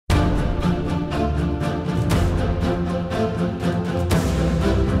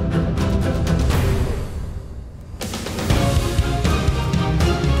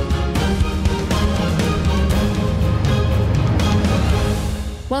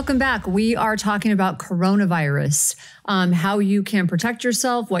Welcome back. We are talking about coronavirus, how you can protect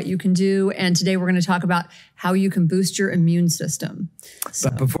yourself, what you can do. And today we're going to talk about how you can boost your immune system.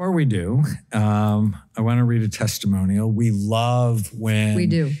 But before we do, I want to read a testimonial. We love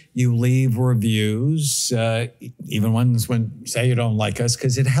when you leave reviews, even ones when say you don't like us,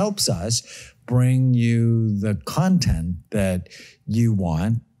 because it helps us bring you the content that you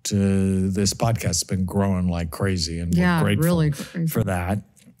want. This podcast has been growing like crazy, and we're grateful really for that.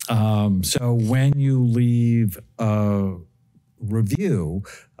 So when you leave a review,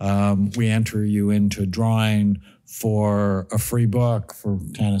 we enter you into drawing for a free book for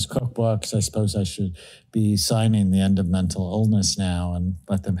Tana's cookbooks. I suppose I should be signing The End of Mental Illness now and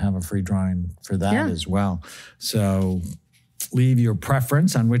let them have a free drawing for that as well. So leave your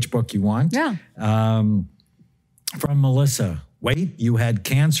preference on which book you want. From Melissa. Wait, you had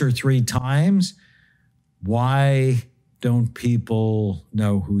cancer 3 times? Why don't people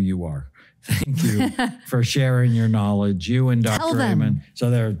know who you are? Thank you for sharing your knowledge. You and Dr. Amen. So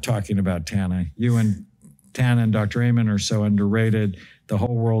they're talking about Tana. You and Tana and Dr. Amen are so underrated. The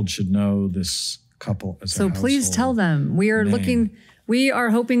whole world should know this couple as a household please tell them. We are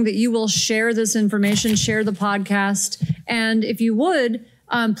hoping that you will share this information, share the podcast. And if you would,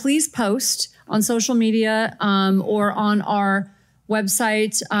 please post on social media or on our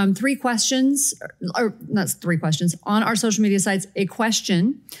website, 3 questions, or not 3 questions, on our social media sites, a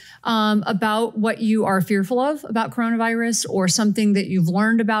question about what you are fearful of about coronavirus or something that you've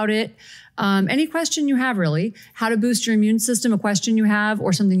learned about it. Any question you have, really. How to boost your immune system, a question you have,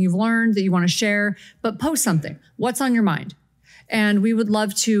 or something you've learned that you want to share, but post something. What's on your mind? And we would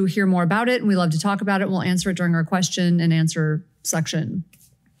love to hear more about it, and we love to talk about it. We'll answer it during our question and answer section.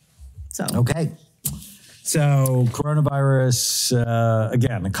 Okay. So coronavirus,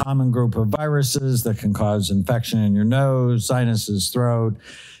 again, a common group of viruses that can cause infection in your nose, sinuses, throat.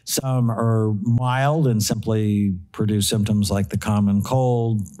 Some are mild and simply produce symptoms like the common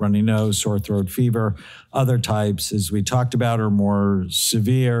cold, runny nose, sore throat, fever. Other types, as we talked about, are more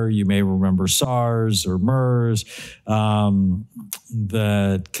severe. You may remember SARS or MERS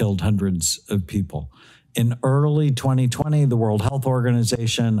that killed hundreds of people. In early 2020, the World Health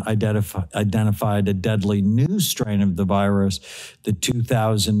Organization identified a deadly new strain of the virus, the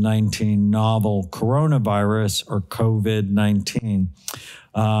 2019 novel coronavirus, or COVID-19,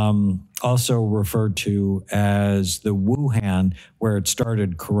 also referred to as the Wuhan, where it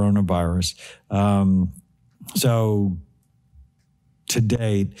started, coronavirus. To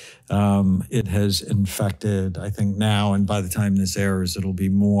date, it has infected, I think now, and by the time this airs, it'll be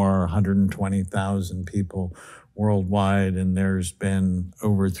more, 120,000 people worldwide, and there's been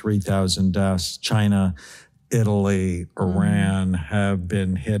over 3,000 deaths. China, Italy, Iran have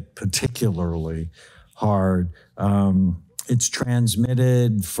been hit particularly hard. It's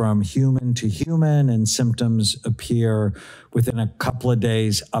transmitted from human to human, and symptoms appear within a couple of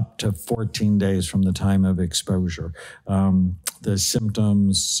days, up to 14 days from the time of exposure. The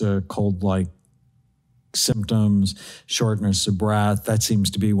symptoms, cold-like symptoms, shortness of breath, that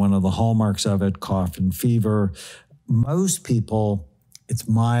seems to be one of the hallmarks of it, cough and fever. Most people, it's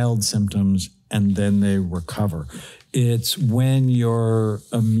mild symptoms, and then they recover. It's when your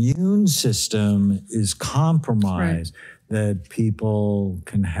immune system is compromised that people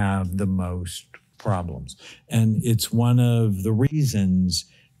can have the most problems. And it's one of the reasons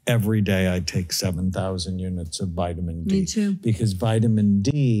every day I take 7,000 units of vitamin D. Me too. Because vitamin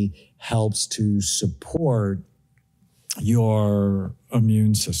D helps to support your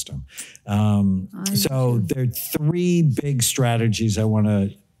immune system. So there are 3 big strategies I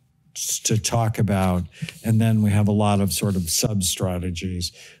want to talk about, and then we have a lot of sort of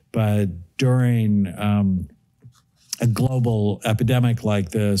sub-strategies. But during a global epidemic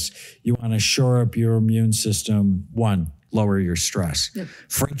like this, you want to shore up your immune system. 1, lower your stress.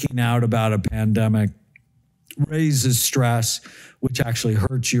 Freaking out about a pandemic raises stress, which actually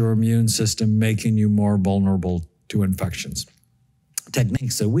hurts your immune system, making you more vulnerable to infections.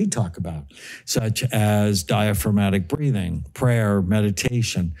 Techniques that we talk about, such as diaphragmatic breathing, prayer,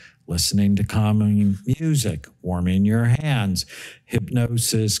 meditation, listening to calming music, warming your hands,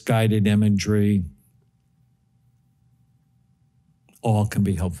 hypnosis, guided imagery, all can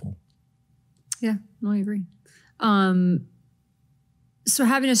be helpful. Yeah, no, I agree. So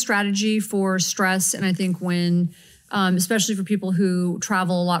having a strategy for stress, and I think when, especially for people who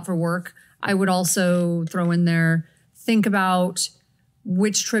travel a lot for work, I would also throw in there, think about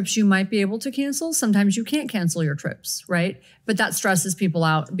which trips you might be able to cancel. Sometimes you can't cancel your trips, right? But that stresses people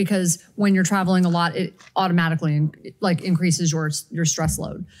out because when you're traveling a lot, it automatically increases your stress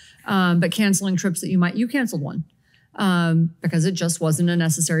load. But canceling trips that you canceled one. because it just wasn't a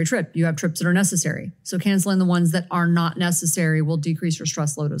necessary trip. You have trips that are necessary. So canceling the ones that are not necessary will decrease your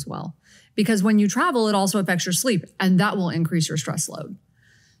stress load as well. Because when you travel, it also affects your sleep, and that will increase your stress load.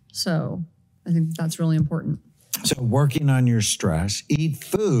 So I think that's really important. So working on your stress, eat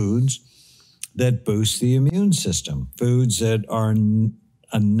foods that boost the immune system, foods that are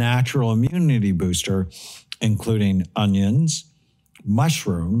a natural immunity booster, including onions,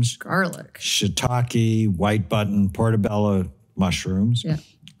 mushrooms, garlic, shiitake, white button, portobello mushrooms,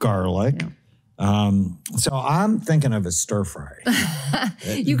 garlic. So I'm thinking of a stir fry.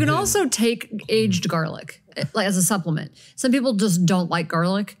 You can also take aged garlic like as a supplement. Some people just don't like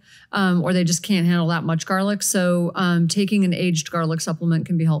garlic, or they just can't handle that much garlic. So taking an aged garlic supplement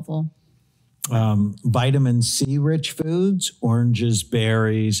can be helpful. Vitamin C rich foods, oranges,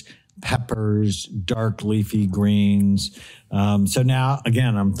 berries, peppers, dark leafy greens. So now,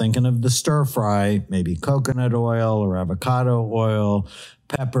 again, I'm thinking of the stir fry, maybe coconut oil or avocado oil,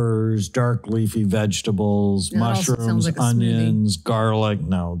 peppers, dark leafy vegetables, mushrooms, like onions, garlic.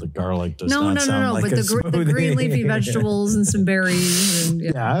 No, the garlic does not sound like but a smoothie. the green leafy vegetables and some berries. And,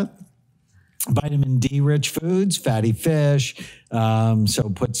 yeah. Vitamin D rich foods, fatty fish.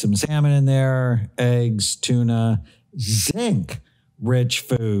 So put some salmon in there, eggs, tuna, zinc rich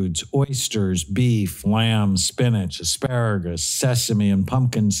foods, oysters, beef, lamb, spinach, asparagus, sesame, and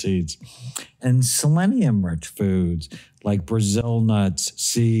pumpkin seeds. And selenium rich foods like Brazil nuts,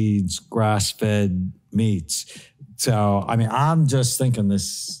 seeds, grass-fed meats. So, I mean, I'm just thinking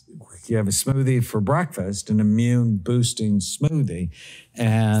this. You have a smoothie for breakfast, an immune boosting smoothie,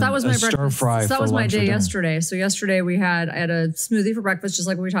 and so that was my stir fry. So that was my day yesterday. So yesterday I had a smoothie for breakfast, just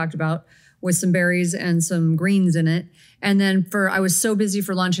like we talked about, with some berries and some greens in it. And then I was so busy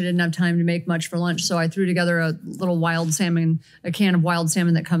for lunch, I didn't have time to make much for lunch. So I threw together a little wild salmon, a can of wild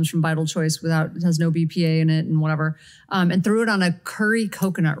salmon that comes from Vital Choice it has no BPA in it and whatever, and threw it on a curry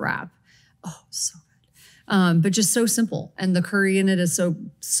coconut wrap. Oh, so good. But just so simple. And the curry in it is so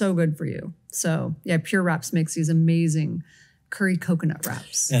good for you. So yeah, Pure Wraps makes these amazing curry coconut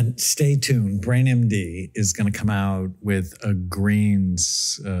wraps. And stay tuned. Brain MD is going to come out with a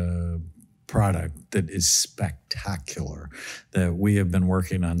greens product that is spectacular, that we have been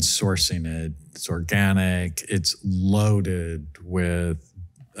working on sourcing it. It's organic. It's loaded with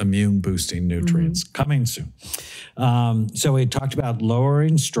immune boosting nutrients. Coming soon. So we talked about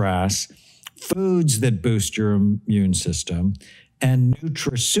lowering stress, foods that boost your immune system, and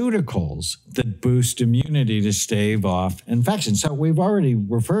nutraceuticals that boost immunity to stave off infection. So we've already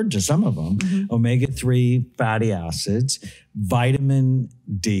referred to some of them: omega-3 fatty acids, vitamin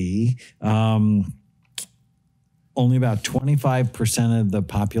D. Only about 25% of the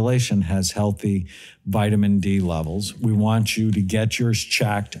population has healthy vitamin D levels. We want you to get yours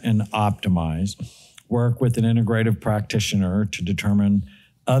checked and optimized. Work with an integrative practitioner to determine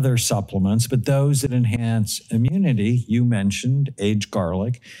other supplements, but those that enhance immunity. You mentioned aged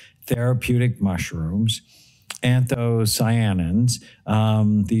garlic, therapeutic mushrooms, anthocyanins.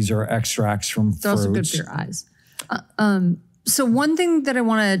 These are extracts from fruits. It's also good for your eyes. So one thing that I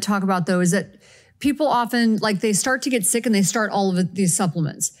want to talk about, though, is that people often, they start to get sick and they start all of these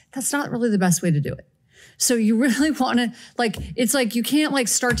supplements. That's not really the best way to do it. So you really want to, it's like you can't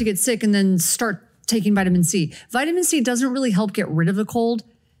start to get sick and then start taking vitamin C. Vitamin C doesn't really help get rid of a cold.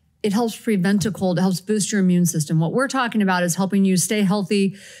 It helps prevent a cold. It helps boost your immune system. What we're talking about is helping you stay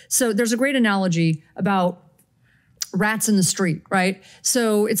healthy. So there's a great analogy about rats in the street, right?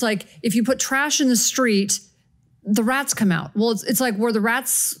 So it's like if you put trash in the street, the rats come out. Well, it's like, were the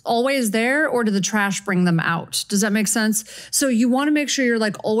rats always there, or did the trash bring them out? Does that make sense? So you want to make sure you're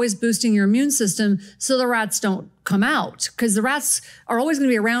always boosting your immune system so the rats don't come out, because the rats are always going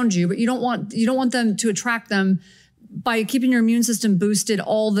to be around you, but you don't want them to attract them. By keeping your immune system boosted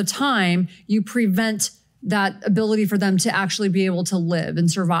all the time, you prevent that ability for them to actually be able to live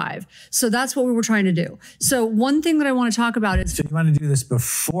and survive. So that's what we were trying to do. So one thing that I want to talk about is— So you want to do this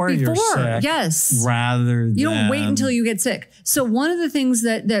before you're sick? Yes. Rather than— You don't wait until you get sick. So one of the things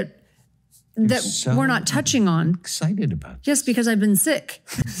that we're not touching on— Excited about this. Yes, because I've been sick.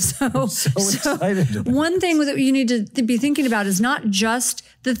 So excited about one thing that you need to be thinking about is not just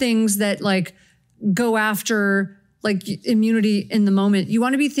the things that go after immunity in the moment. You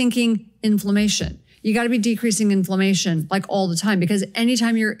want to be thinking inflammation. You got to be decreasing inflammation all the time, because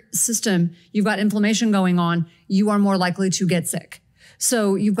anytime you've got inflammation going on, you are more likely to get sick.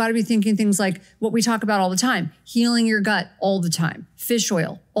 So you've got to be thinking things like what we talk about all the time: healing your gut all the time, fish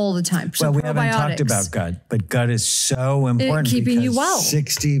oil all the time. So well, we haven't talked about gut, but gut is so important. Keeping you well.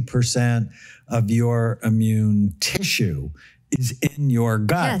 60% of your immune tissue is in your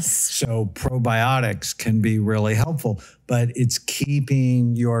gut. Yes. So probiotics can be really helpful, but it's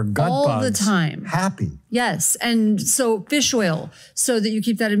keeping your gut all bugs the time happy. Yes. And so fish oil, so that you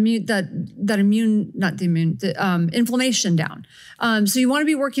keep that inflammation down. So you want to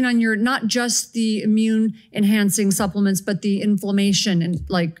be working on your, not just the immune enhancing supplements, but the inflammation and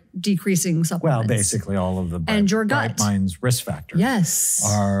like decreasing supplements. Well, basically all of the and your gut. Bright Minds risk factors Yes.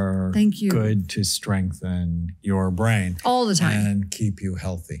 are Thank you. good to strengthen your brain. All the time. And keep you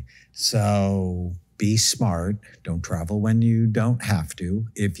healthy. So be smart. Don't travel when you don't have to.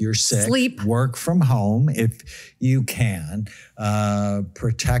 If you're sick, sleep. Work from home if you can.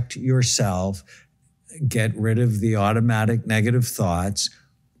 Protect yourself. Get rid of the automatic negative thoughts.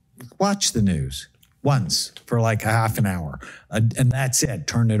 Watch the news once for like a half an hour. And that's it.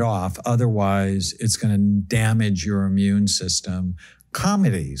 Turn it off. Otherwise, it's going to damage your immune system.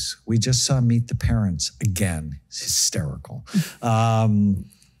 Comedies. We just saw Meet the Parents again. It's hysterical.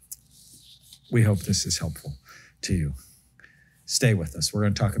 We hope this is helpful to you. Stay with us. We're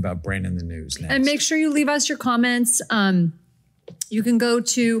going to talk about brain in the news next. And make sure you leave us your comments. You can go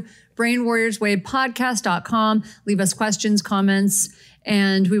to brainwarriorswaypodcast.com, leave us questions, comments,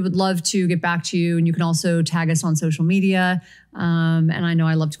 and we would love to get back to you. And you can also tag us on social media. And I know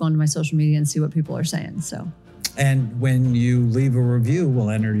I love to go onto my social media and see what people are saying. So. And when you leave a review, we'll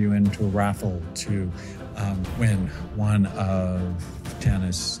enter you into a raffle to win one of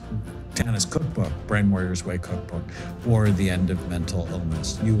Tana's cookbook, Brain Warriors Way cookbook, or The End of Mental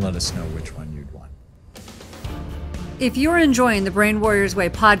Illness. You let us know which one you'd want. If you're enjoying the Brain Warriors Way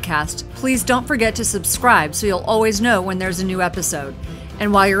podcast, please don't forget to subscribe so you'll always know when there's a new episode.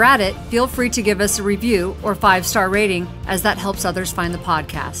 And while you're at it, feel free to give us a review or 5-star rating, as that helps others find the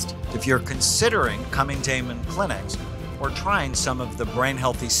podcast. If you're considering coming to Amen Clinics or trying some of the brain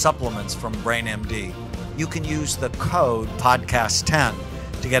healthy supplements from BrainMD, you can use the code podcast10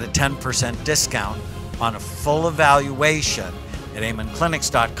 to get a 10% discount on a full evaluation at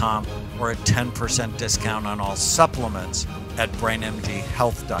amenclinics.com or a 10% discount on all supplements at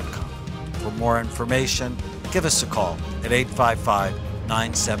brainmdhealth.com. For more information, give us a call at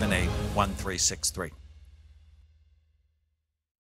 855-978-1363.